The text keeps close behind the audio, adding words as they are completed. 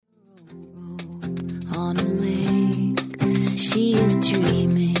on a lake. She is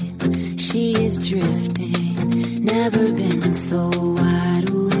dreaming, she is drifting, never been so wide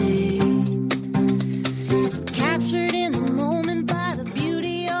awake. Captured in the moment by the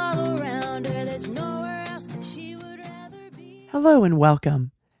beauty all around her, there's nowhere else that she would rather be. Hello and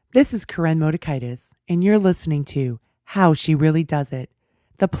welcome. This is Karen Motekaitis, and you're listening to How She Really Does It,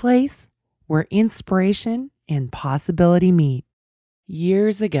 the place where inspiration and possibility meet.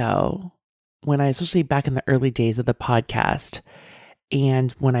 Years ago, especially back in the early days of the podcast,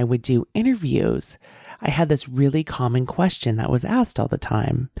 and when I would do interviews, I had this really common question that was asked all the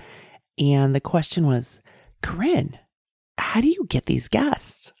time. And the question was, Karen, how do you get these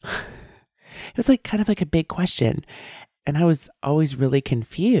guests? It was kind of like a big question. And I was always really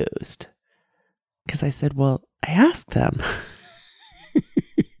confused because I said, well, I asked them.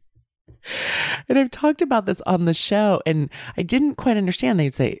 And I've talked about this on the show and I didn't quite understand.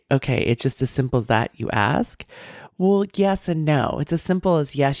 They'd say, okay, it's just as simple as that. You ask. Well, yes and no. It's as simple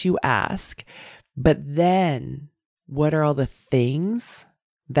as yes, you ask. But then what are all the things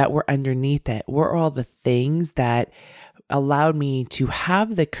that were underneath it? What are all the things that allowed me to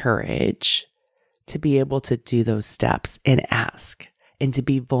have the courage to be able to do those steps and ask and to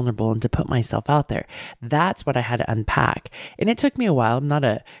be vulnerable and to put myself out there? That's what I had to unpack. And it took me a while. I'm not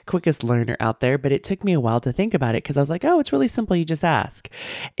a quickest learner out there, but it took me a while to think about it because I was like, oh, it's really simple. You just ask.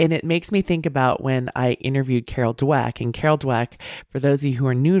 And it makes me think about when I interviewed Carol Dweck. And Carol Dweck, for those of you who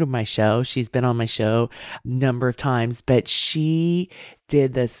are new to my show, she's been on my show a number of times, but she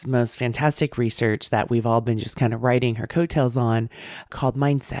did this most fantastic research that we've all been just kind of riding her coattails on called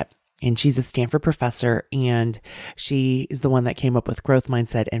Mindset. And she's a Stanford professor, and she is the one that came up with growth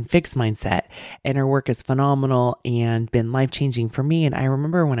mindset and fixed mindset. And her work is phenomenal and been life-changing for me. And I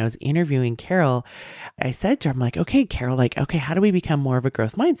remember when I was interviewing Carol, I said to her, I'm like, okay, Carol, okay, how do we become more of a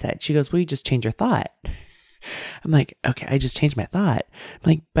growth mindset? She goes, well, you just change your thought. I'm like, okay, I just changed my thought. I'm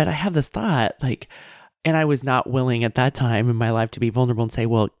like, but I have this thought, and I was not willing at that time in my life to be vulnerable and say,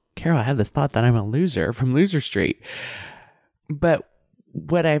 well, Carol, I have this thought that I'm a loser from Loser Street. But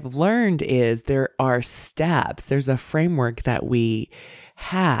what I've learned is there are steps. There's a framework that we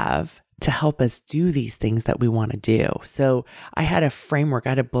have to help us do these things that we want to do. So I had a framework,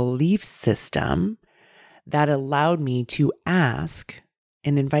 I had a belief system that allowed me to ask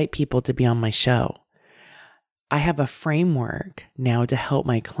and invite people to be on my show. I have a framework now to help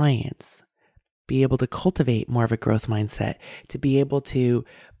my clients be able to cultivate more of a growth mindset, to be able to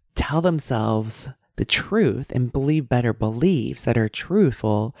tell themselves the truth and believe better beliefs that are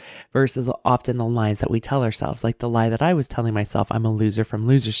truthful versus often the lies that we tell ourselves, like the lie that I was telling myself, I'm a loser from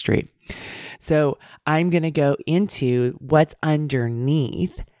Loser Street. So I'm going to go into what's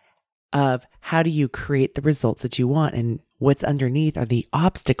underneath of how do you create the results that you want, and what's underneath are the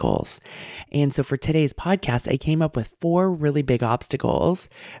obstacles. And so for today's podcast, I came up with 4 really big obstacles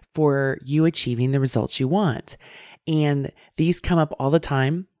for you achieving the results you want. And these come up all the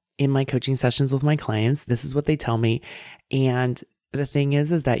time in my coaching sessions with my clients. This is what they tell me. And the thing is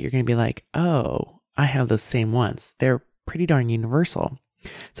that you're going to be like, oh, I have those same ones. They're pretty darn universal.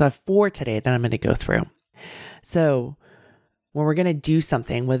 So I have 4 today that I'm going to go through. So when we're going to do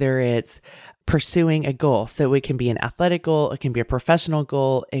something, whether it's pursuing a goal, so it can be an athletic goal, it can be a professional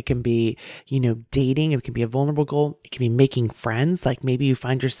goal, it can be, dating, it can be a vulnerable goal, it can be making friends. Like maybe you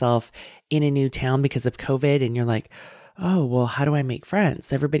find yourself in a new town because of COVID and you're like, oh, well, how do I make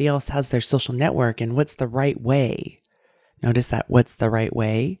friends? Everybody else has their social network, and what's the right way? Notice that, what's the right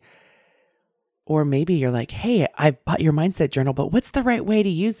way? Or maybe you're like, hey, I've bought your mindset journal, but what's the right way to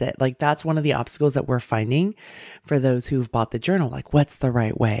use it? That's one of the obstacles that we're finding for those who've bought the journal. What's the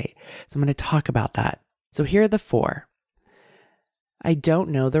right way? So I'm going to talk about that. So here are the 4. I don't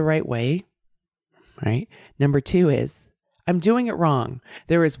know the right way, right? Number 2 is I'm doing it wrong.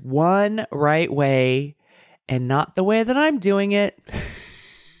 There is one right way, and not the way that I'm doing it.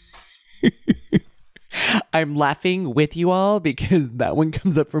 I'm laughing with you all because that one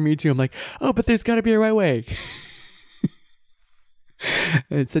comes up for me too. I'm like, oh, but there's got to be a right way.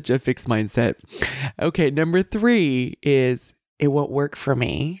 It's such a fixed mindset. Okay, number 3 is it won't work for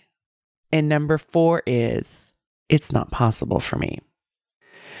me. And number 4 is it's not possible for me.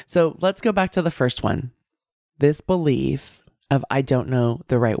 So let's go back to the first one. This belief of I don't know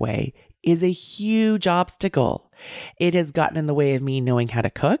the right way is a huge obstacle. It has gotten in the way of me knowing how to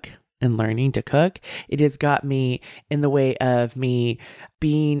cook and learning to cook. It has got me in the way of me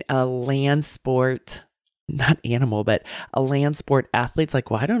being a land sport, not animal, but a land sport athlete. It's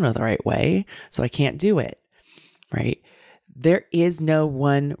well, I don't know the right way, so I can't do it, right? There is no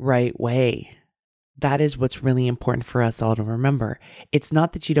one right way. That is what's really important for us all to remember. It's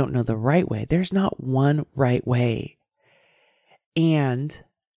not that you don't know the right way. There's not one right way. And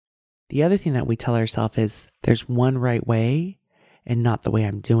the other thing that we tell ourselves is there's one right way and not the way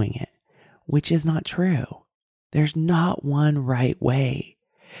I'm doing it, which is not true. There's not one right way.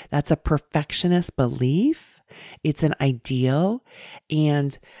 That's a perfectionist belief. It's an ideal,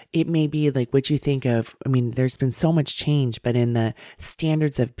 and it may be like what you think of. I mean, there's been so much change, but in the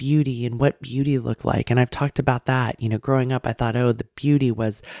standards of beauty and what beauty looked like. And I've talked about that, growing up, I thought, oh, the beauty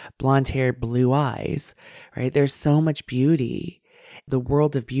was blonde hair, blue eyes, right? There's so much beauty. The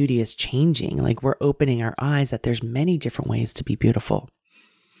world of beauty is changing. Like we're opening our eyes that there's many different ways to be beautiful.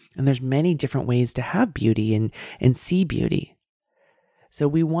 And there's many different ways to have beauty and see beauty. So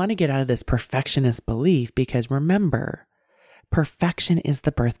we want to get out of this perfectionist belief because remember, perfection is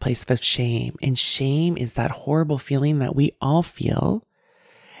the birthplace of shame. And shame is that horrible feeling that we all feel.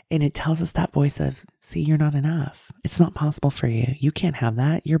 And it tells us that voice of, see, you're not enough. It's not possible for you. You can't have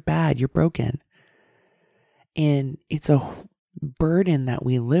that. You're bad. You're broken. And it's a burden that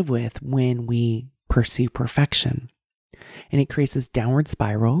we live with when we pursue perfection. And it creates this downward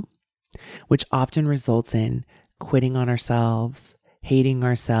spiral, which often results in quitting on ourselves, hating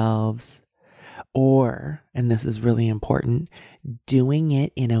ourselves, or, and this is really important, doing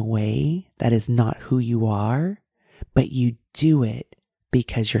it in a way that is not who you are, but you do it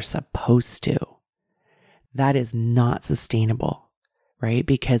because you're supposed to. That is not sustainable, right?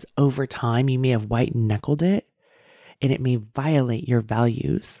 Because over time, you may have white knuckled it and it may violate your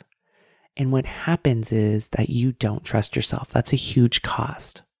values. And what happens is that you don't trust yourself. That's a huge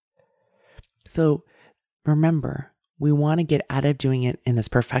cost. So remember, we want to get out of doing it in this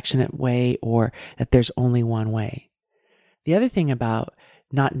perfectionist way or that there's only one way. The other thing about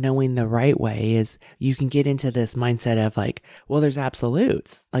not knowing the right way is you can get into this mindset of like, well, there's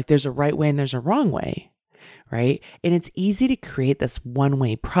absolutes. Like there's a right way and there's a wrong way, right? And it's easy to create this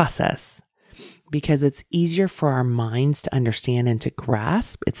one-way process because it's easier for our minds to understand and to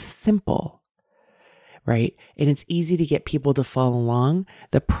grasp. It's simple, right? And it's easy to get people to follow along.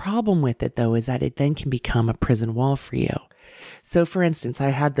 The problem with it, though, is that it then can become a prison wall for you. So, for instance,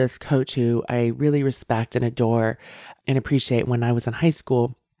 I had this coach who I really respect and adore and appreciate when I was in high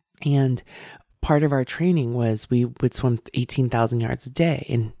school. And part of our training was we would swim 18,000 yards a day.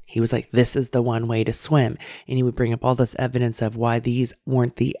 And he was like, this is the one way to swim. And he would bring up all this evidence of why these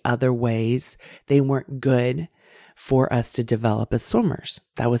weren't the other ways. They weren't good for us to develop as swimmers.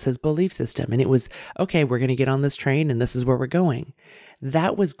 That was his belief system. And it was, okay, we're going to get on this train and this is where we're going.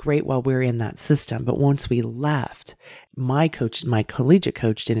 That was great while we were in that system. But once we left, my collegiate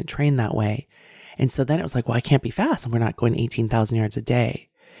coach didn't train that way. And so then it was like, well, I can't be fast and we're not going 18,000 yards a day.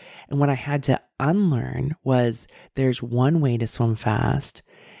 And what I had to unlearn was there's one way to swim fast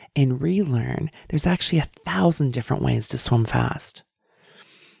and relearn. There's actually 1,000 different ways to swim fast.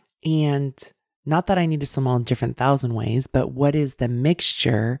 And not that I need to swim all in different 1,000 ways, but what is the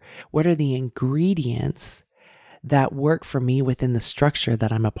mixture? What are the ingredients that work for me within the structure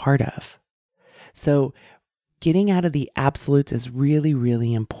that I'm a part of? So getting out of the absolutes is really,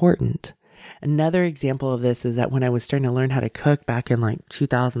 really important. Another example of this is that when I was starting to learn how to cook back in like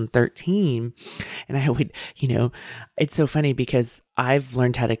 2013, and I would, it's so funny because I've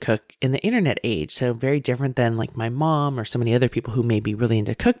learned how to cook in the internet age. So very different than like my mom or so many other people who may be really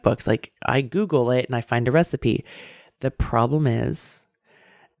into cookbooks. Like I Google it and I find a recipe. The problem is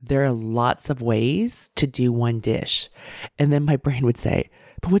there are lots of ways to do one dish. And then my brain would say,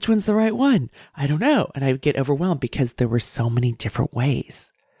 but which one's the right one? I don't know. And I would get overwhelmed because there were so many different ways.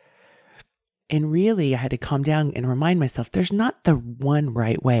 And really, I had to calm down and remind myself, there's not the one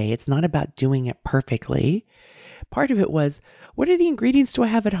right way. It's not about doing it perfectly. Part of it was, what are the ingredients do I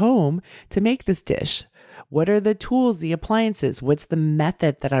have at home to make this dish? What are the tools, the appliances? What's the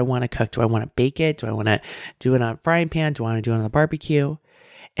method that I want to cook? Do I want to bake it? Do I want to do it on a frying pan? Do I want to do it on the barbecue?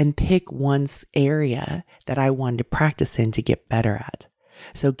 And pick one area that I wanted to practice in to get better at.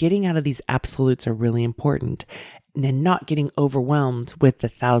 So getting out of these absolutes are really important. And not getting overwhelmed with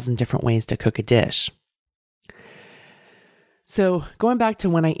 1,000 different ways to cook a dish. So going back to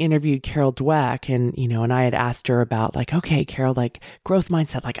when I interviewed Carol Dweck and I had asked her about like, okay, Carol, like growth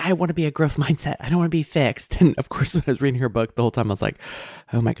mindset, like I want to be a growth mindset. I don't want to be fixed. And of course, when I was reading her book the whole time, I was like,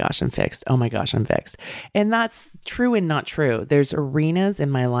 oh my gosh, I'm fixed. Oh my gosh, I'm fixed. And that's true and not true. There's arenas in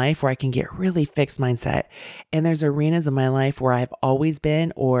my life where I can get really fixed mindset. And there's arenas in my life where I've always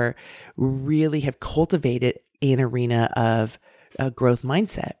been or really have cultivated an arena of a growth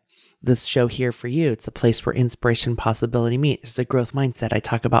mindset. This show here for you, it's a place where inspiration and possibility meet. It's a growth mindset. I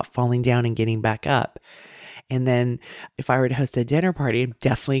talk about falling down and getting back up. And then if I were to host a dinner party, I'm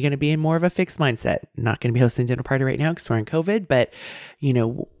definitely going to be in more of a fixed mindset. Not going to be hosting a dinner party right now because we're in COVID, but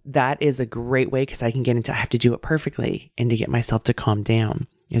that is a great way because I have to do it perfectly, and to get myself to calm down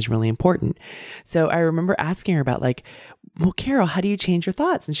is really important. So I remember asking her about well, Carol, how do you change your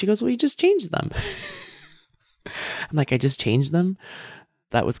thoughts? And she goes, well, you just change them. I'm like, I just changed them?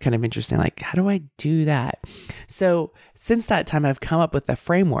 That was kind of interesting. How do I do that? So since that time, I've come up with a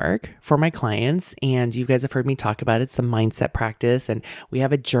framework for my clients, and you guys have heard me talk about it. It's a mindset practice, and we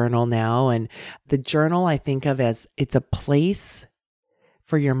have a journal now. And the journal I think of as it's a place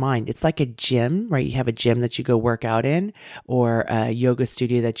for your mind. It's like a gym, right? You have a gym that you go work out in, or a yoga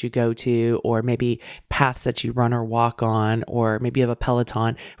studio that you go to, or maybe paths that you run or walk on, or maybe you have a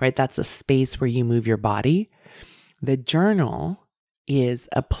Peloton, right? That's a space where you move your body. The journal is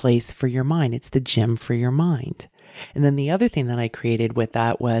a place for your mind. It's the gym for your mind. And then the other thing that I created with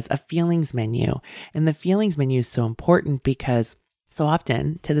that was a feelings menu. And the feelings menu is so important because so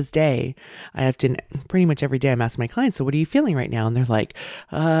often to this day, pretty much every day I'm asking my clients, so what are you feeling right now? And they're like,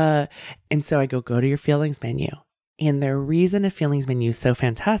 and so I go to your feelings menu. And the reason a feelings menu is so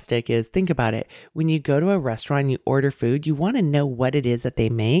fantastic is, think about it. When you go to a restaurant, you order food, you want to know what it is that they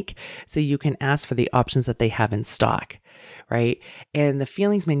make so you can ask for the options that they have in stock, right? And the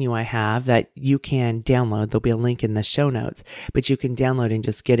feelings menu I have that you can download, there'll be a link in the show notes, but you can download and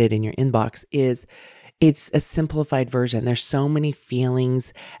just get it in your inbox, it's a simplified version. There's so many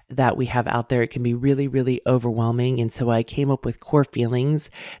feelings that we have out there. It can be really, really overwhelming. And so I came up with core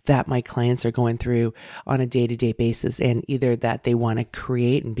feelings that my clients are going through on a day-to-day basis, and either that they want to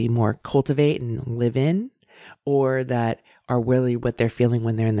create and be more cultivate and live in, or that are really what they're feeling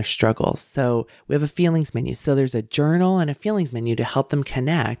when they're in their struggles. So we have a feelings menu. So there's a journal and a feelings menu to help them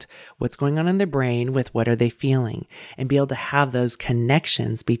connect what's going on in their brain with what are they feeling, and be able to have those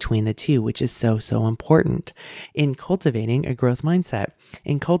connections between the two, which is so, so important in cultivating a growth mindset,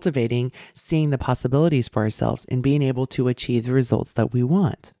 in cultivating seeing the possibilities for ourselves and being able to achieve the results that we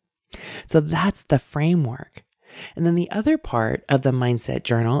want. So that's the framework. And then the other part of the mindset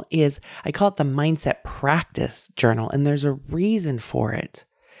journal is, I call it the mindset practice journal. And there's a reason for it,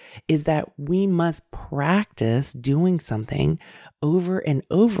 is that we must practice doing something over and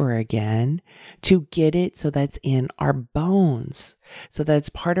over again to get it so that's in our bones, so that's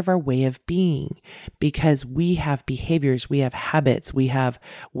part of our way of being, because we have behaviors, we have habits, we have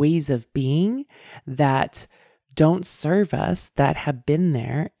ways of being that don't serve us, that have been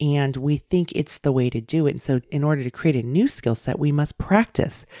there, and we think it's the way to do it. And so in order to create a new skill set, we must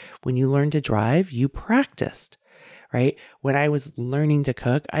practice. When you learn to drive, you practiced, right? When I was learning to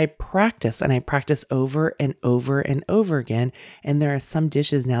cook, I practiced, and I practiced over and over and over again. And there are some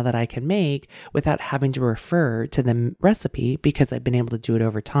dishes now that I can make without having to refer to the recipe because I've been able to do it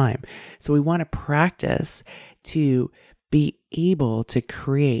over time. So we want to practice to be able to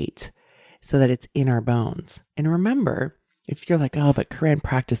create so that it's in our bones. And remember, if you're like, oh, but Corinne,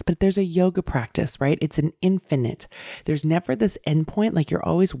 practice, but there's a yoga practice, right? It's an infinite. There's never this endpoint. Like, you're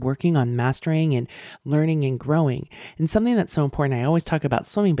always working on mastering and learning and growing. And something that's so important, I always talk about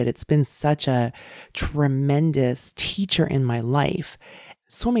swimming, but it's been such a tremendous teacher in my life.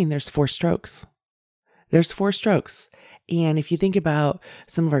 Swimming, there's 4 strokes. There's 4 strokes. And if you think about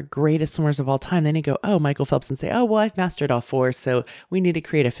some of our greatest swimmers of all time, then you go, oh, Michael Phelps, and say, oh, well, I've mastered all 4, so we need to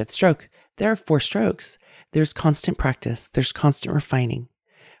create a 5th stroke. There are 4 strokes. There's constant practice. There's constant refining,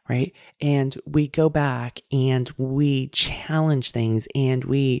 right? And we go back and we challenge things and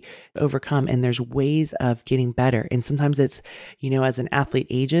we overcome, and there's ways of getting better. And sometimes it's, as an athlete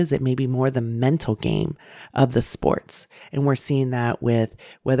ages, it may be more the mental game of the sports. And we're seeing that with,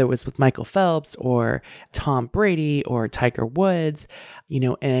 whether it was with Michael Phelps or Tom Brady or Tiger Woods,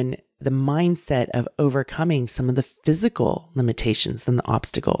 and the mindset of overcoming some of the physical limitations and the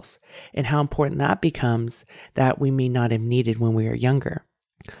obstacles, and how important that becomes that we may not have needed when we were younger.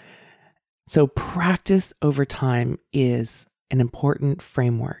 So practice over time is an important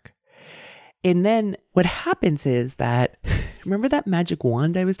framework. And then what happens is that, remember that magic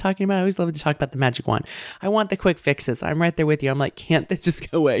wand I was talking about? I always love to talk about the magic wand. I want the quick fixes. I'm right there with you. I'm like, can't this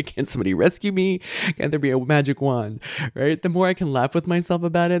just go away? Can't somebody rescue me? Can't there be a magic wand, right? The more I can laugh with myself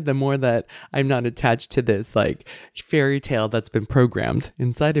about it, the more that I'm not attached to this like fairy tale that's been programmed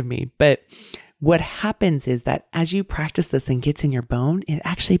inside of me. But what happens is that as you practice this and gets in your bone, it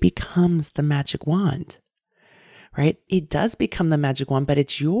actually becomes the magic wand. Right? It does become the magic wand, but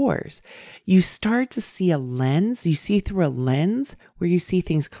it's yours. You start to see a lens. You see through a lens where you see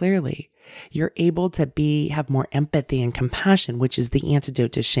things clearly. You're able to have more empathy and compassion, which is the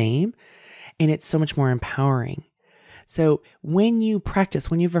antidote to shame. And it's so much more empowering. So when you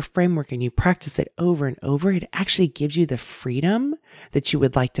practice, when you have a framework and you practice it over and over, it actually gives you the freedom that you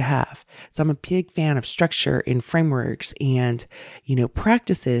would like to have. So I'm a big fan of structure in frameworks and,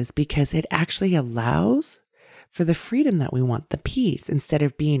 practices, because it actually allows for the freedom that we want, the peace. Instead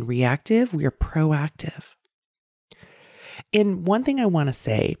of being reactive, we are proactive. And one thing I want to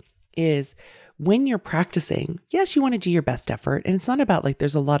say is, when you're practicing, yes, you want to do your best effort. And it's not about like,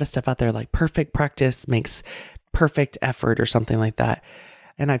 there's a lot of stuff out there like perfect practice makes perfect effort or something like that.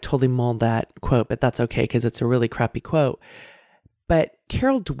 And I've totally mulled that quote, but that's okay because it's a really crappy quote. But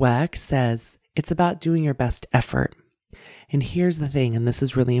Carol Dweck says it's about doing your best effort. And here's the thing, and this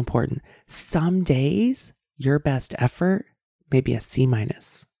is really important. Some days your best effort may be a C-,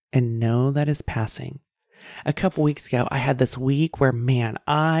 and know that is passing. A couple weeks ago, I had this week where, man,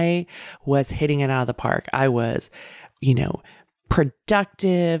 I was hitting it out of the park. I was,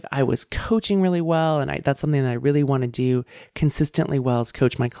 productive. I was coaching really well. And that's something that I really want to do consistently well, is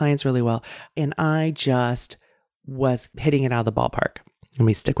coach my clients really well. And I just was hitting it out of the ballpark. Let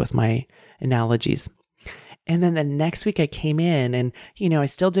me stick with my analogies. And then the next week I came in and, I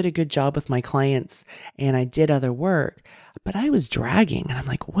still did a good job with my clients and I did other work, but I was dragging and I'm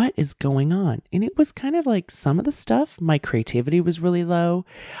like, what is going on? And it was kind of like some of the stuff, my creativity was really low.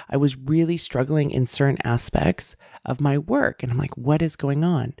 I was really struggling in certain aspects of my work. And I'm like, what is going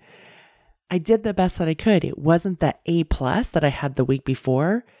on? I did the best that I could. It wasn't that A+ that I had the week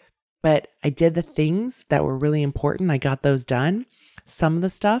before, but I did the things that were really important. I got those done. Some of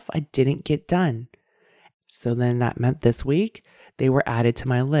the stuff I didn't get done. So then that meant this week they were added to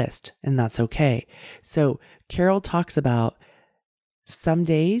my list, and that's okay. So Carol talks about some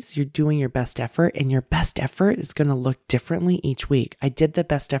days you're doing your best effort, and your best effort is going to look differently each week. I did the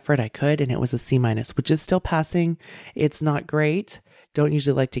best effort I could, and it was a C-, which is still passing. It's not great. Don't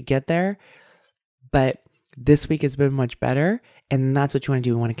usually like to get there, but this week has been much better. And that's what you want to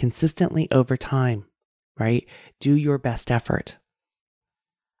do. You want to consistently over time, right? Do your best effort.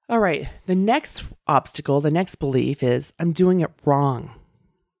 All right, the next obstacle, the next belief is I'm doing it wrong.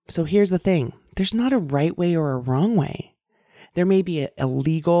 So here's the thing. There's not a right way or a wrong way. There may be a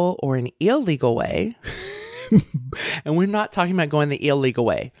legal or an illegal way. And we're not talking about going the illegal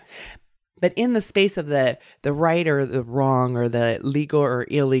way. But in the space of the right or the wrong or the legal or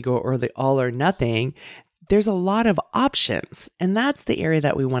illegal or the all or nothing, there's a lot of options. And that's the area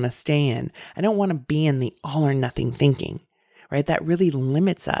that we want to stay in. I don't want to be in the all or nothing thinking. Right? That really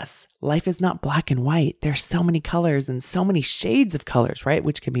limits us. Life is not black and white. There's so many colors and so many shades of colors, right?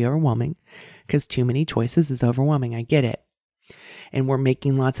 Which can be overwhelming because too many choices is overwhelming. I get it. And we're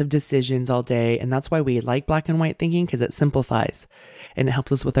making lots of decisions all day. And that's why we like black and white thinking, because it simplifies and it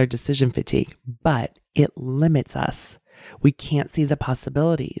helps us with our decision fatigue, but it limits us. We can't see the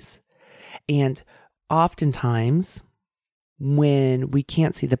possibilities. And oftentimes when we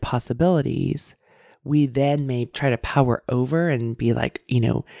can't see the possibilities, we then may try to power over and be like,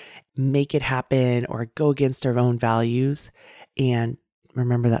 make it happen or go against our own values. And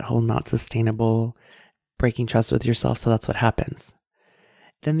remember that whole not sustainable, breaking trust with yourself. So that's what happens.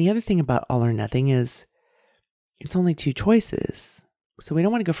 Then the other thing about all or nothing is it's only two choices. So we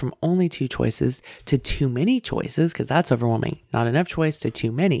don't want to go from only two choices to too many choices, because that's overwhelming. Not enough choice to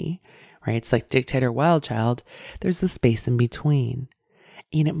too many, right? It's like dictator, wild child. There's the space in between.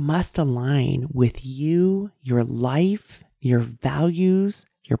 And it must align with you, your life, your values,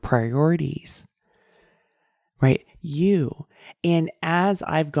 your priorities, right? You. And as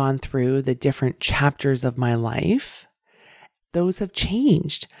I've gone through the different chapters of my life, those have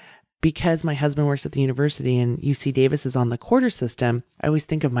changed. Because my husband works at the university and UC Davis is on the quarter system, I always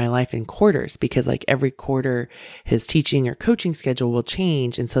think of my life in quarters, because like every quarter, his teaching or coaching schedule will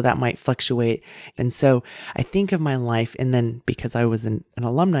change. And so that might fluctuate. And so I think of my life, and then because I was an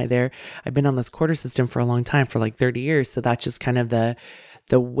alumni there, I've been on this quarter system for a long time, for like 30 years. So that's just kind of the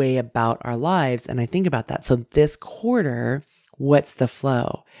way about our lives. And I think about that. So this quarter, what's the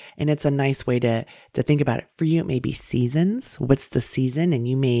flow? And it's a nice way to think about it. For you, it may be seasons. What's the season? And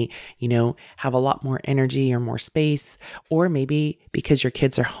you may, have a lot more energy or more space, or maybe because your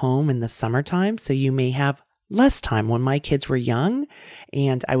kids are home in the summertime, so you may have less time. When my kids were young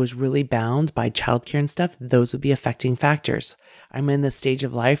and I was really bound by childcare and stuff, those would be affecting factors. I'm in this stage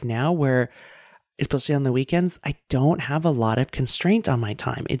of life now where, especially on the weekends, I don't have a lot of constraint on my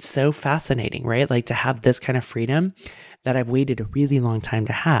time. It's so fascinating, right? Like to have this kind of freedom that I've waited a really long time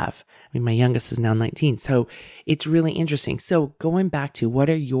to have. I mean, my youngest is now 19. So it's really interesting. So going back to, what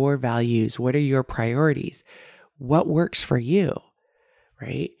are your values? What are your priorities? What works for you,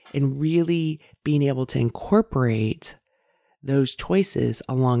 right? And really being able to incorporate those choices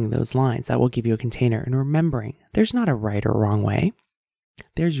along those lines. That will give you a container. And remembering, there's not a right or wrong way.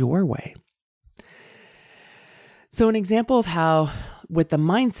 There's your way. So an example of how with the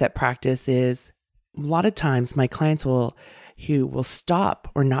mindset practice is a lot of times my clients who will stop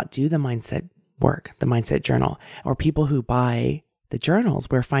or not do the mindset work, the mindset journal, or people who buy the journals,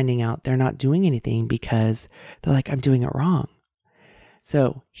 we're finding out they're not doing anything because they're like, I'm doing it wrong.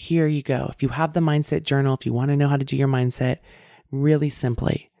 So here you go. If you have the mindset journal, if you want to know how to do your mindset, really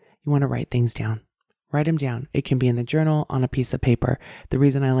simply, you want to write things down. Write them down. It can be in the journal, on a piece of paper. The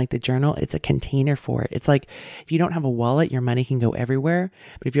reason I like the journal, it's a container for it. It's like if you don't have a wallet, your money can go everywhere.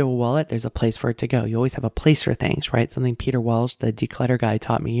 But if you have a wallet, there's a place for it to go. You always have a place for things, right? Something Peter Welch, the declutter guy,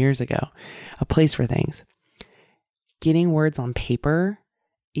 taught me years ago. A place for things. Getting words on paper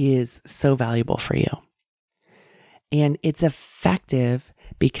is so valuable for you. And it's effective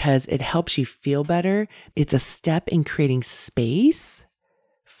because it helps you feel better. It's a step in creating space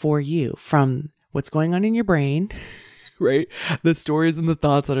for you from what's going on in your brain, right? The stories and the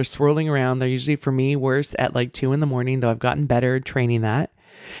thoughts that are swirling around. They're usually, for me, worse at like 2 a.m, though I've gotten better at training that.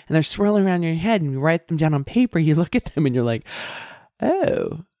 And they're swirling around your head, and you write them down on paper. You look at them and you're like,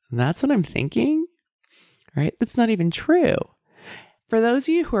 oh, that's what I'm thinking, right? That's not even true. For those of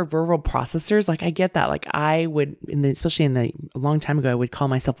you who are verbal processors, like I get that. Like I would, especially a long time ago, I would call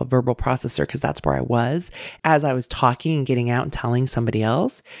myself a verbal processor because that's where I was as I was talking and getting out and telling somebody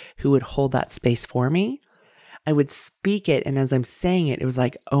else who would hold that space for me. I would speak it, and as I'm saying it, it was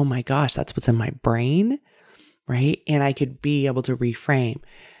like, oh my gosh, that's what's in my brain, right? And I could be able to reframe.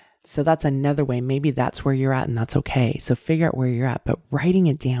 So that's another way. Maybe that's where you're at, and that's okay. So figure out where you're at. But writing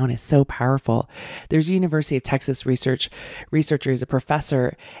it down is so powerful. There's a University of Texas researcher, he's a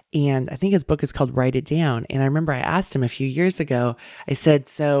professor, and I think his book is called Write It Down. And I remember I asked him a few years ago, I said,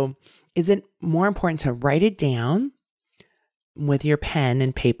 so is it more important to write it down with your pen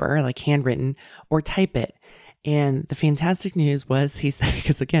and paper, like handwritten, or type it? And the fantastic news was, he said,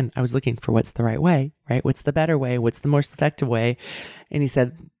 because again, I was looking for what's the right way, right? What's the better way? What's the most effective way? And he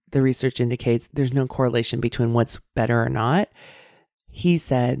said, the research indicates there's no correlation between what's better or not. He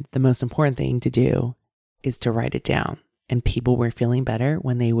said the most important thing to do is to write it down. And people were feeling better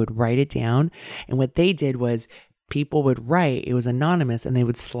when they would write it down. And what they did was people would write, it was anonymous, and they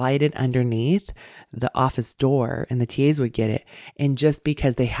would slide it underneath the office door and the TAs would get it. And just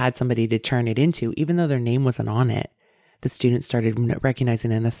because they had somebody to turn it into, even though their name wasn't on it, the students started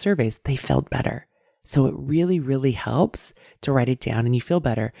recognizing in the surveys, they felt better. So it really, really helps to write it down and you feel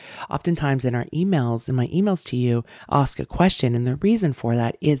better. Oftentimes in my emails to you, I'll ask a question. And the reason for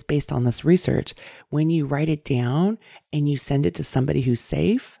that is based on this research. When you write it down and you send it to somebody who's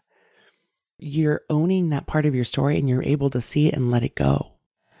safe, you're owning that part of your story and you're able to see it and let it go.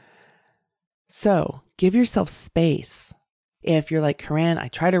 So give yourself space. If you're like, Corinne, I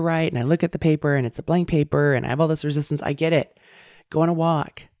try to write and I look at the paper and it's a blank paper and I have all this resistance, I get it. Go on a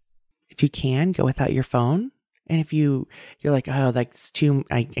walk. If you can, go without your phone. And if you're like, oh, that's too,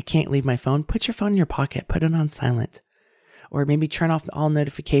 I can't leave my phone, put your phone in your pocket, put it on silent. Or maybe turn off all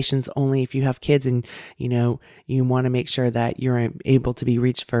notifications only if you have kids and, you want to make sure that you're able to be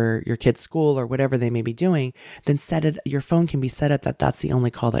reached for your kid's school or whatever they may be doing, then your phone can be set up that that's the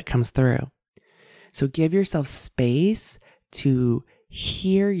only call that comes through. So give yourself space to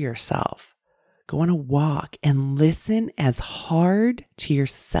hear yourself. Go on a walk and listen as hard to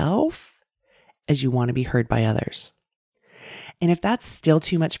yourself as you want to be heard by others. And if that's still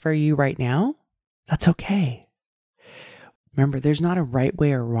too much for you right now, that's okay. Remember, there's not a right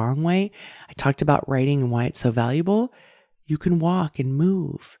way or wrong way. I talked about writing and why it's so valuable. You can walk and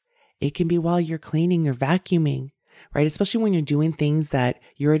move. It can be while you're cleaning or vacuuming, right? Especially when you're doing things that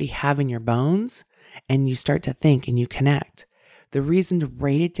you already have in your bones and you start to think and you connect. The reason to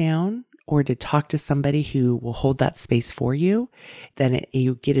write it down or to talk to somebody who will hold that space for you, then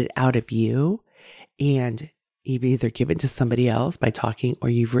you get it out of you and you've either given it to somebody else by talking or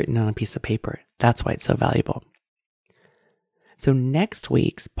you've written on a piece of paper. That's why it's so valuable. So next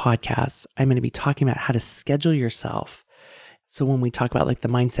week's podcast, I'm going to be talking about how to schedule yourself. So when we talk about like the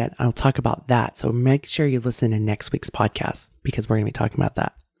mindset, I'll talk about that. So make sure you listen to next week's podcast because we're going to be talking about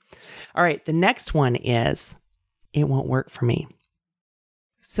that. All right. The next one is, it won't work for me.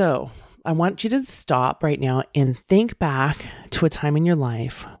 So I want you to stop right now and think back to a time in your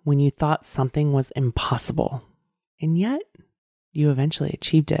life when you thought something was impossible, and yet you eventually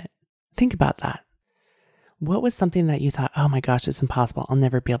achieved it. Think about that. What was something that you thought, oh my gosh, it's impossible. I'll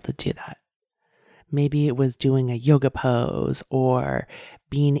never be able to do that. Maybe it was doing a yoga pose or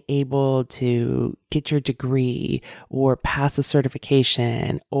being able to get your degree or pass a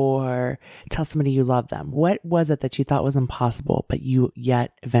certification or tell somebody you love them. What was it that you thought was impossible, but you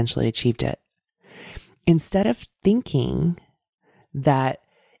yet eventually achieved it? Instead of thinking that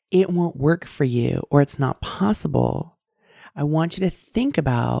it won't work for you or it's not possible, I want you to think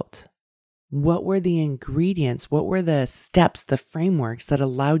about what were the ingredients, what were the steps, the frameworks that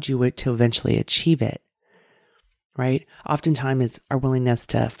allowed you to eventually achieve it, right? Oftentimes it's our willingness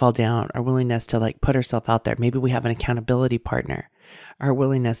to fall down, our willingness to like put ourselves out there. Maybe we have an accountability partner, our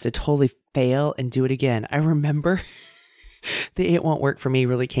willingness to totally fail and do it again. I remember the "it won't work for me"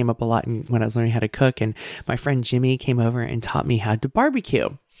 really came up a lot when I was learning how to cook. And my friend Jimmy came over and taught me how to barbecue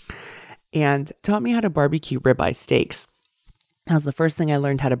and taught me how to barbecue ribeye steaks. That was the first thing I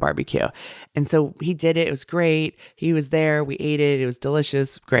learned how to barbecue. And so he did it. It was great. He was there. We ate it. It was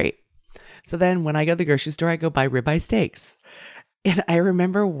delicious. Great. So then when I go to the grocery store, I go buy ribeye steaks. And I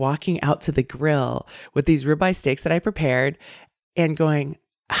remember walking out to the grill with these ribeye steaks that I prepared and going,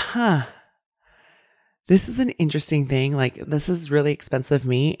 this is an interesting thing. Like, this is really expensive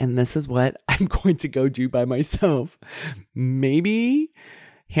meat, and this is what I'm going to go do by myself. Maybe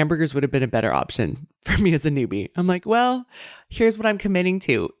hamburgers would have been a better option for me as a newbie. I'm like, well, here's what I'm committing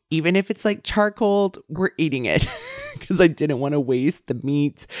to. Even if it's like charcoaled, we're eating it because I didn't want to waste the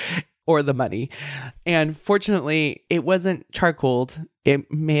meat or the money. And fortunately, it wasn't charcoaled.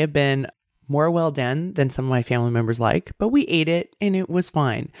 It may have been more well done than some of my family members like, but we ate it and it was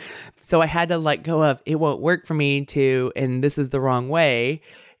fine. So I had to let go of "it won't work for me" to "and this is the wrong way,"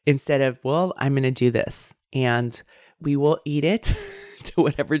 instead of, well, I'm going to do this and we will eat it to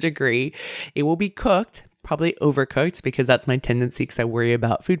whatever degree. It will be cooked, probably overcooked, because that's my tendency because I worry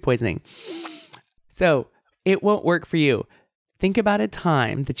about food poisoning. So it won't work for you. Think about a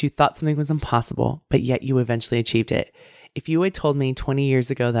time that you thought something was impossible, but yet you eventually achieved it. If you had told me 20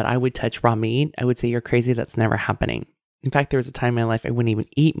 years ago that I would touch raw meat, I would say, you're crazy. That's never happening. In fact, there was a time in my life I wouldn't even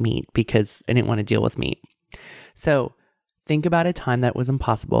eat meat because I didn't want to deal with meat. So think about a time that was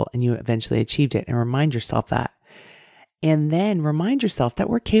impossible and you eventually achieved it, and remind yourself that. And then remind yourself that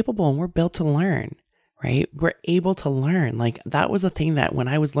we're capable and we're built to learn, right? We're able to learn. Like, that was a thing that when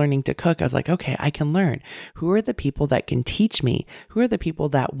I was learning to cook, I was like, okay, I can learn. Who are the people that can teach me? Who are the people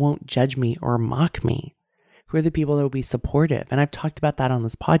that won't judge me or mock me? Who are the people that will be supportive? And I've talked about that on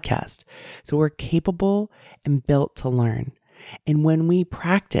this podcast. So we're capable and built to learn. And when we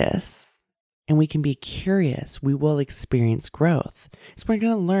practice and we can be curious, we will experience growth. So we're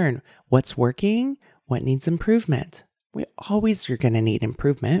going to learn what's working, what needs improvement. We always are going to need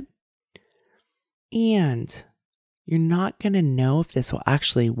improvement. And you're not going to know if this will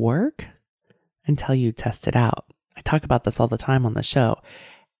actually work until you test it out. I talk about this all the time on the show.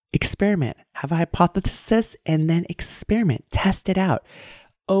 Experiment, have a hypothesis, and then experiment, test it out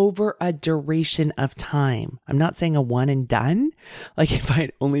over a duration of time. I'm not saying a one and done. Like, if I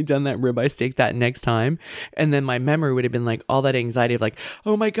had only done that ribeye steak that next time, and then my memory would have been like all that anxiety of like,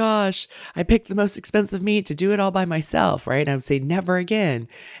 oh my gosh, I picked the most expensive meat to do it all by myself, right? And I would say never again.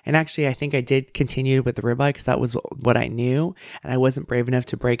 And actually, I think I did continue with the ribeye because that was what I knew, and I wasn't brave enough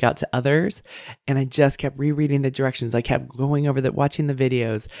to break out to others. And I just kept rereading the directions. I kept going over watching the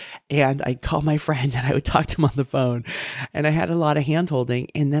videos, and I'd call my friend and I would talk to him on the phone, and I had a lot of hand holding.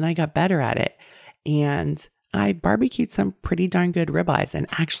 And then I got better at it. And I barbecued some pretty darn good ribeyes. And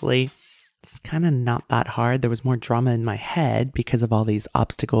actually, it's kind of not that hard. There was more drama in my head because of all these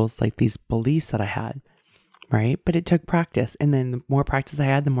obstacles, like these beliefs that I had, right? But it took practice. And then the more practice I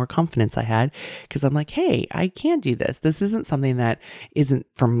had, the more confidence I had, because I'm like, hey, I can do this. This isn't something that isn't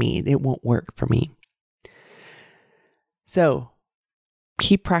for me. It won't work for me. So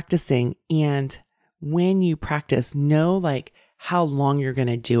keep practicing. And when you practice, know like how long you're going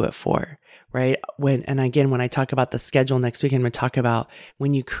to do it for, right? When I talk about the schedule next week, I'm going to talk about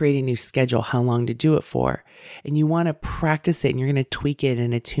when you create a new schedule, how long to do it for. And you want to practice it, and you're going to tweak it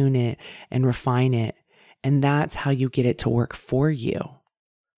and attune it and refine it. And that's how you get it to work for you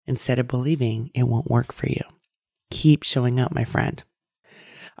instead of believing it won't work for you. Keep showing up, my friend.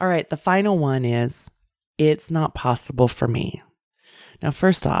 All right. The final one is, it's not possible for me. Now,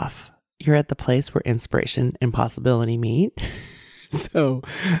 first off, you're at the place where inspiration and possibility meet. So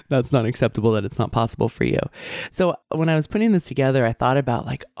that's not acceptable that it's not possible for you. So when I was putting this together, I thought about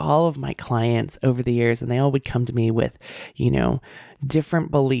like all of my clients over the years, and they all would come to me with, different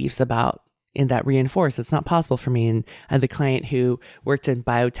beliefs about in that reinforce it's not possible for me. And I had the client who worked in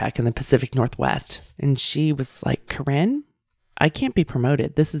biotech in the Pacific Northwest, and she was like, Corinne, I can't be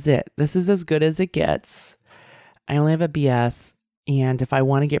promoted. This is it. This is as good as it gets. I only have a BS. And if I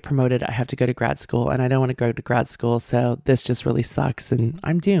want to get promoted, I have to go to grad school, and I don't want to go to grad school. So this just really sucks and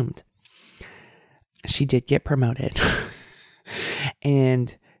I'm doomed. She did get promoted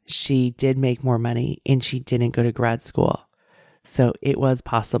and she did make more money, and she didn't go to grad school. So it was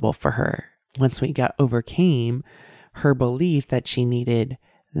possible for her once we overcame her belief that she needed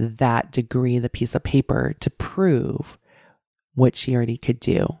that degree, the piece of paper, to prove what she already could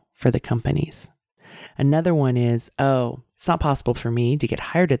do for the companies. Another one is, it's not possible for me to get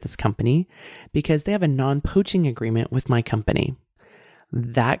hired at this company because they have a non-poaching agreement with my company.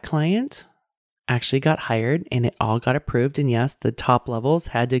 That client actually got hired and it all got approved. And yes, the top levels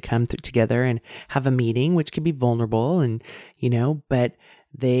had to come together and have a meeting, which could be vulnerable and, but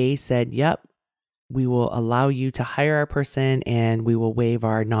they said, yep, we will allow you to hire our person and we will waive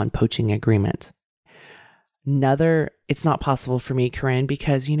our non-poaching agreement. It's not possible for me, Corinne,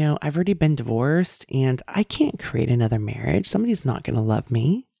 because, I've already been divorced and I can't create another marriage. Somebody's not going to love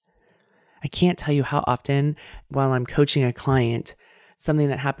me. I can't tell you how often while I'm coaching a client, something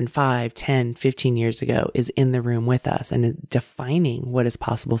that happened 5, 10, 15 years ago is in the room with us and defining what is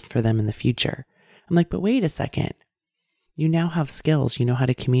possible for them in the future. I'm like, but wait a second. You now have skills. You know how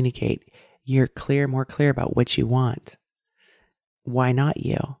to communicate. You're more clear about what you want. Why not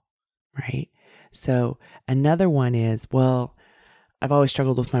you? Right? So another one is, I've always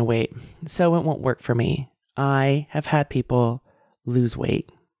struggled with my weight, so it won't work for me. I have had people lose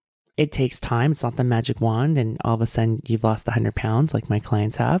weight. It takes time. It's not the magic wand and all of a sudden you've lost the 100 pounds like my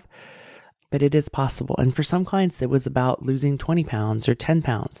clients have, but it is possible. And for some clients, it was about losing 20 pounds or 10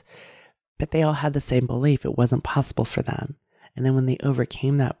 pounds, but they all had the same belief. It wasn't possible for them. And then when they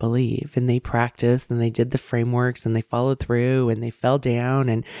overcame that belief and they practiced and they did the frameworks and they followed through and they fell down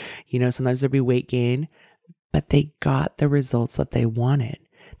and, sometimes there'd be weight gain, but they got the results that they wanted.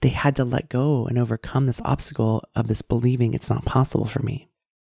 They had to let go and overcome this obstacle of this believing it's not possible for me.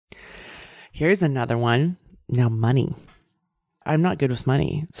 Here's another one. Now, money. I'm not good with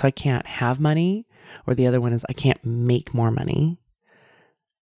money, so I can't have money. Or the other one is I can't make more money.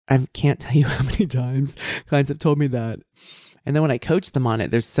 I can't tell you how many times clients have told me that. And then when I coach them on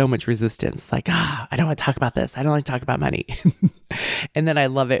it, there's so much resistance. Like, I don't want to talk about this. I don't like to talk about money. And then I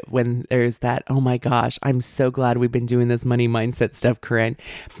love it when there's that, oh my gosh, I'm so glad we've been doing this money mindset stuff, Corinne,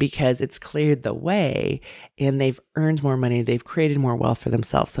 because it's cleared the way and they've earned more money. They've created more wealth for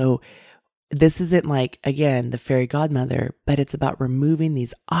themselves. So this isn't like, again, the fairy godmother, but it's about removing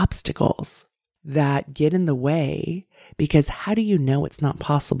these obstacles that get in the way, because how do you know it's not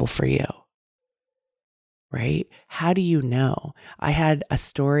possible for you? Right? How do you know? I had a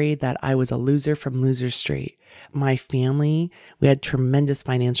story that I was a loser from Loser Street. My family, we had tremendous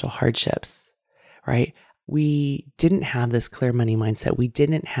financial hardships, right? We didn't have this clear money mindset. We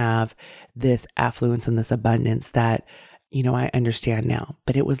didn't have this affluence and this abundance that, I understand now,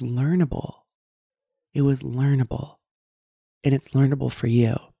 but it was learnable. It was learnable, and it's learnable for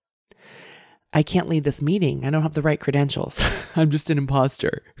you. I can't lead this meeting. I don't have the right credentials. I'm just an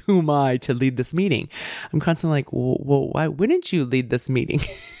imposter. Who am I to lead this meeting? I'm constantly like, well, why wouldn't you lead this meeting?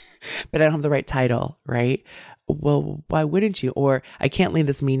 But I don't have the right title, right? Well, why wouldn't you? Or I can't lead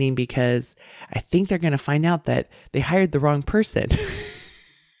this meeting because I think they're going to find out that they hired the wrong person.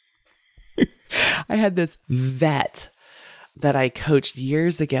 I had this vet that I coached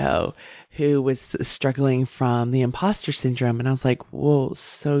years ago who was struggling from the imposter syndrome. And I was like, well,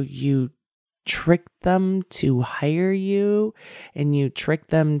 so you tricked them to hire you and you tricked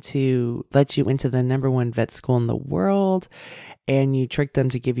them to let you into the #1 vet school in the world and you tricked them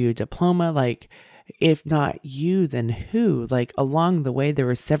to give you a diploma. Like, if not you, then who? Like, along the way, there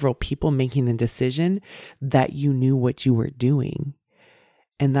were several people making the decision that you knew what you were doing.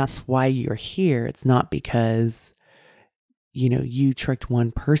 And that's why you're here. It's not because, you tricked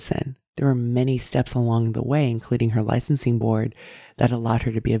one person. There were many steps along the way, including her licensing board, that allowed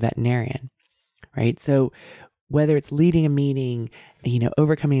her to be a veterinarian. Right? So whether it's leading a meeting,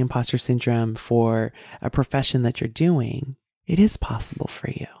 overcoming imposter syndrome for a profession that you're doing, it is possible for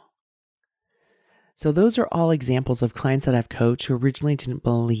you. So those are all examples of clients that I've coached who originally didn't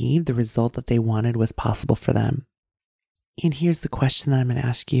believe the result that they wanted was possible for them. And here's the question that I'm going to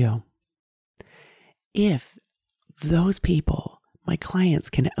ask you. If those people, my clients,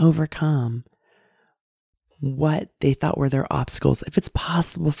 can overcome what they thought were their obstacles, if it's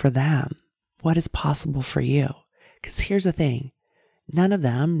possible for them, what is possible for you? Because here's the thing. None of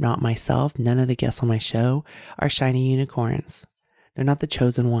them, not myself, none of the guests on my show are shiny unicorns. They're not the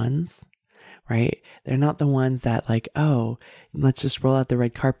chosen ones, right? They're not the ones that like, oh, let's just roll out the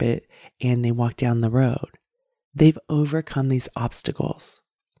red carpet and they walk down the road. They've overcome these obstacles.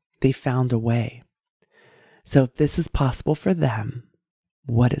 They found a way. So if this is possible for them,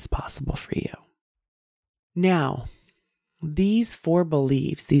 what is possible for you? Now, these four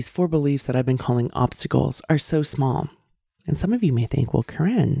beliefs that I've been calling obstacles are so small. And some of you may think, well,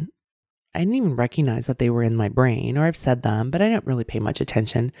 Corinne, I didn't even recognize that they were in my brain, or I've said them, but I don't really pay much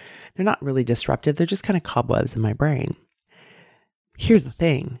attention. They're not really disruptive. They're just kind of cobwebs in my brain. Here's the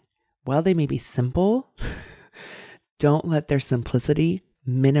thing. While they may be simple, don't let their simplicity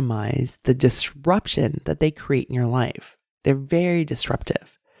minimize the disruption that they create in your life. They're very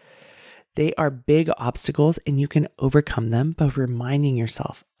disruptive. They are big obstacles, and you can overcome them by reminding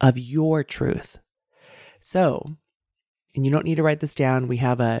yourself of your truth. So, and you don't need to write this down. We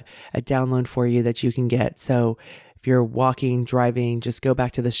have a download for you that you can get. So if you're walking, driving, just go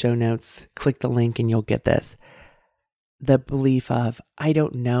back to the show notes, click the link, and you'll get this. The belief of, I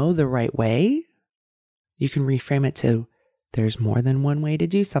don't know the right way, you can reframe it to, there's more than one way to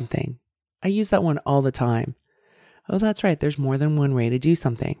do something. I use that one all the time. Oh, that's right. There's more than one way to do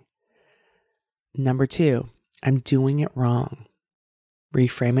something. Number 2, I'm doing it wrong.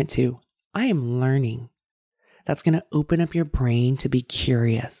 Reframe it to, I am learning. That's going to open up your brain to be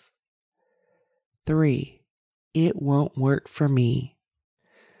curious. 3, it won't work for me.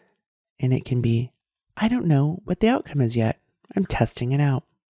 And it can be, I don't know what the outcome is yet. I'm testing it out.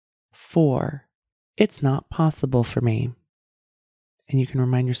 4, it's not possible for me. And you can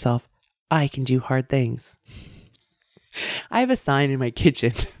remind yourself, I can do hard things. I have a sign in my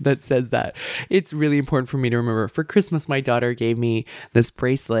kitchen that says that. It's really important for me to remember. For Christmas, my daughter gave me this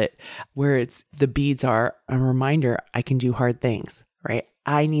bracelet where the beads are a reminder I can do hard things, right?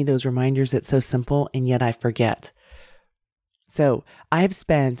 I need those reminders. It's so simple, and yet I forget. So I've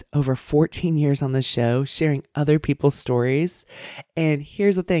spent over 14 years on this show sharing other people's stories. And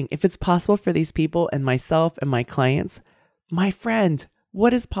here's the thing. If it's possible for these people and myself and my clients, my friend,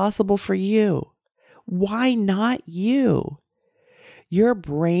 what is possible for you? Why not you? Your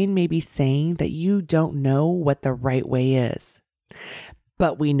brain may be saying that you don't know what the right way is.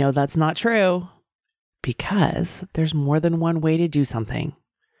 But we know that's not true because there's more than one way to do something.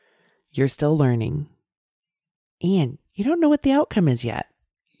 You're still learning. And you don't know what the outcome is yet.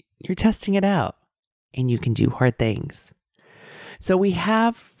 You're testing it out. And you can do hard things. So we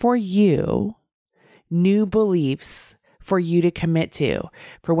have for you new beliefs for you to commit to,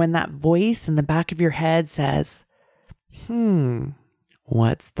 for when that voice in the back of your head says,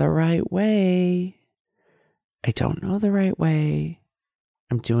 what's the right way? I don't know the right way.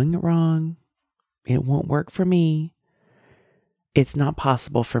 I'm doing it wrong. It won't work for me. It's not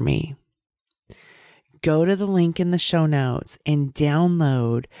possible for me. Go to the link in the show notes and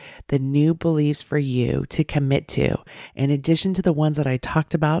download the new beliefs for you to commit to. In addition to the ones that I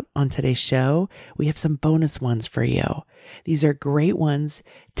talked about on today's show, we have some bonus ones for you. These are great ones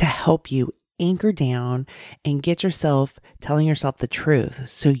to help you anchor down and get yourself telling yourself the truth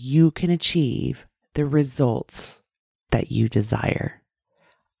so you can achieve the results that you desire.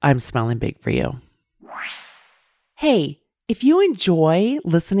 I'm smiling big for you. Hey, if you enjoy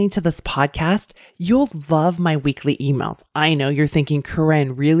listening to this podcast, you'll love my weekly emails. I know you're thinking,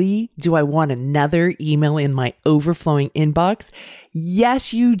 Corinne, really? Do I want another email in my overflowing inbox?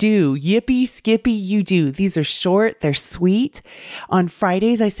 Yes, you do. Yippee, skippy, you do. These are short. They're sweet. On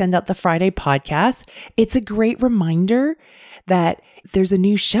Fridays, I send out the Friday podcast. It's a great reminder that there's a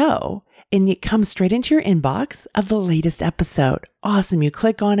new show and it comes straight into your inbox of the latest episode. Awesome. You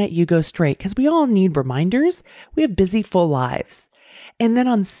click on it, you go straight because we all need reminders. We have busy, full lives. And then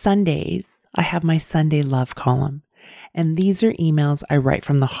on Sundays, I have my Sunday love column. And these are emails I write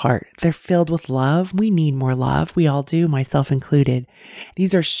from the heart. They're filled with love. We need more love. We all do, myself included.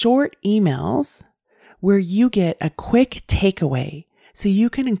 These are short emails where you get a quick takeaway so you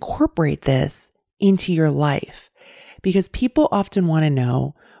can incorporate this into your life. Because people often want to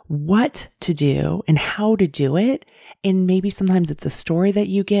know what to do and how to do it. And maybe sometimes it's a story that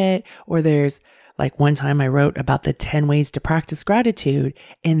you get, or there's like one time I wrote about the 10 ways to practice gratitude.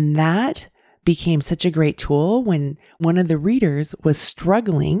 And that became such a great tool when one of the readers was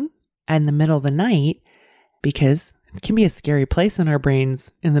struggling in the middle of the night, because it can be a scary place in our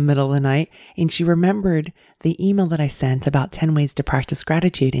brains in the middle of the night. And she remembered the email that I sent about 10 ways to practice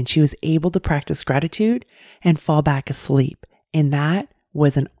gratitude. And she was able to practice gratitude and fall back asleep. And that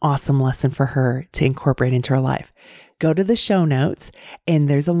was an awesome lesson for her to incorporate into her life. Go to the show notes, and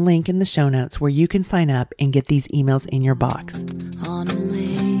there's a link in the show notes where you can sign up and get these emails in your box. On a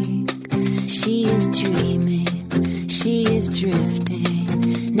lake, she is dreaming, she is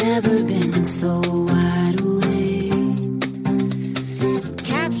drifting, never been so wide